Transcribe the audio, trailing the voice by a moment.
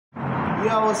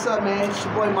Yo, what's up, man? It's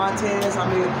your boy Montez.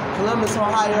 I'm in Columbus,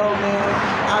 Ohio, man.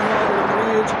 Out here under the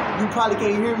bridge. You probably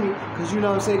can't hear me because, you know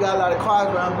what I'm saying, got a lot of cars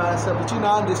around by and stuff. But, you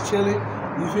know, I'm just chilling.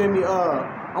 You feel me?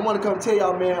 I want to come tell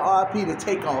y'all, man, RIP to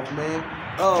Takeoff, man.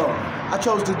 I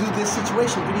chose to do this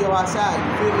situation video outside.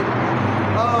 You feel me?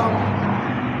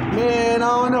 Man, I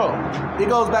don't know. It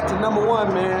goes back to number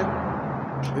one,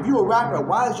 man. If you a rapper,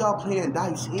 why is y'all playing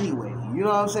dice anyway? You know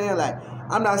what I'm saying? Like,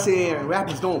 I'm not saying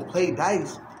rappers don't play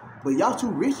dice, but y'all too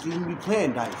rich to even be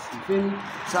playing dice. You feel me?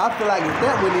 So I feel like if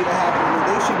that would even happen,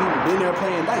 they shouldn't even been there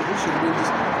playing dice. They should have been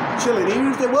just chilling. Even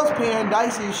if they was playing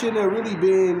dice, it shouldn't have really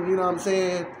been, you know what I'm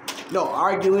saying, no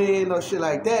arguing or shit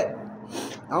like that.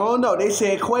 I don't know. They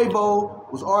said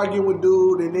Quavo was arguing with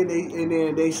dude, and then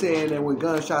they saying that when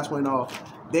gunshots went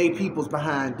off, they peoples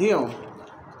behind them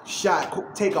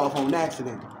shot Takeoff on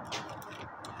accident.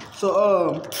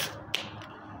 So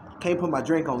can't put my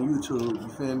drink on YouTube. You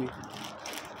feel me?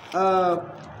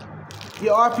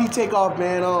 Yeah, RP Takeoff,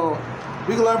 man.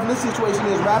 We can learn from this situation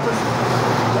is rappers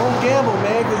don't gamble,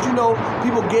 man, because you know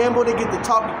people gamble, they get to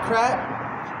talking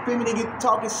crap. Feel me? They get to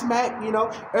talking smack. You know,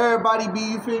 everybody be,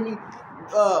 you feel me?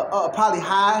 Probably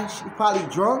high, probably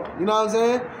drunk. You know what I'm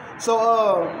saying?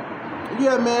 So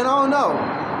yeah, man. I don't know.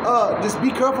 Just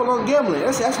be careful on gambling.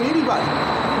 That's for anybody.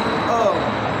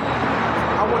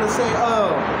 I want to say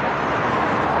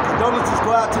condolences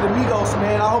go out to the Migos,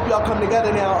 man. I hope y'all come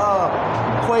together now.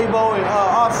 Quavo and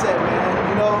Offset, man.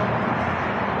 You know,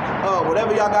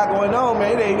 whatever y'all got going on,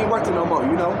 man, it ain't even working no more.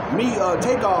 You know, me,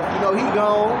 Takeoff, you know, he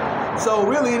gone. So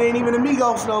really, it ain't even the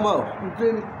Migos no more. You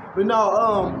feel me? But no,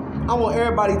 I want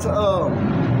everybody to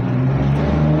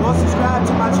go subscribe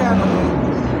to my channel,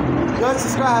 man. Go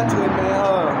subscribe to it,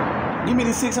 man. Give me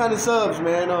the 600 subs,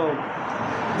 man.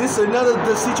 This is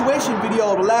the situation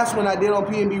video. The last one I did on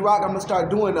PNB Rock. I'm gonna start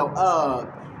doing a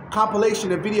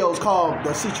compilation of videos called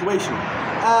The Situation.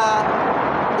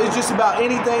 It's just about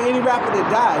anything, any rapper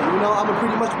that died. You know, I'm gonna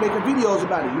pretty much make videos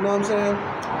about it. You know what I'm saying?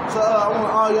 So I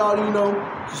want all y'all to, you know,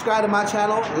 subscribe to my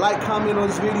channel, like, comment on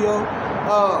this video.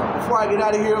 Before I get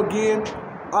out of here again,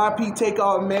 RP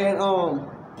Takeoff, man.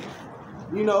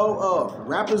 You know,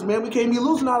 rappers, man, we can't be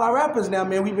losing all our rappers now,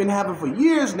 man. We've been having for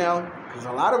years now. There's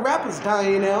a lot of rappers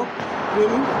dying now. You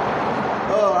feel me?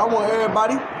 I want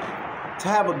everybody to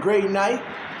have a great night.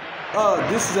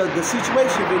 This is the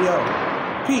situation video.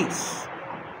 Peace.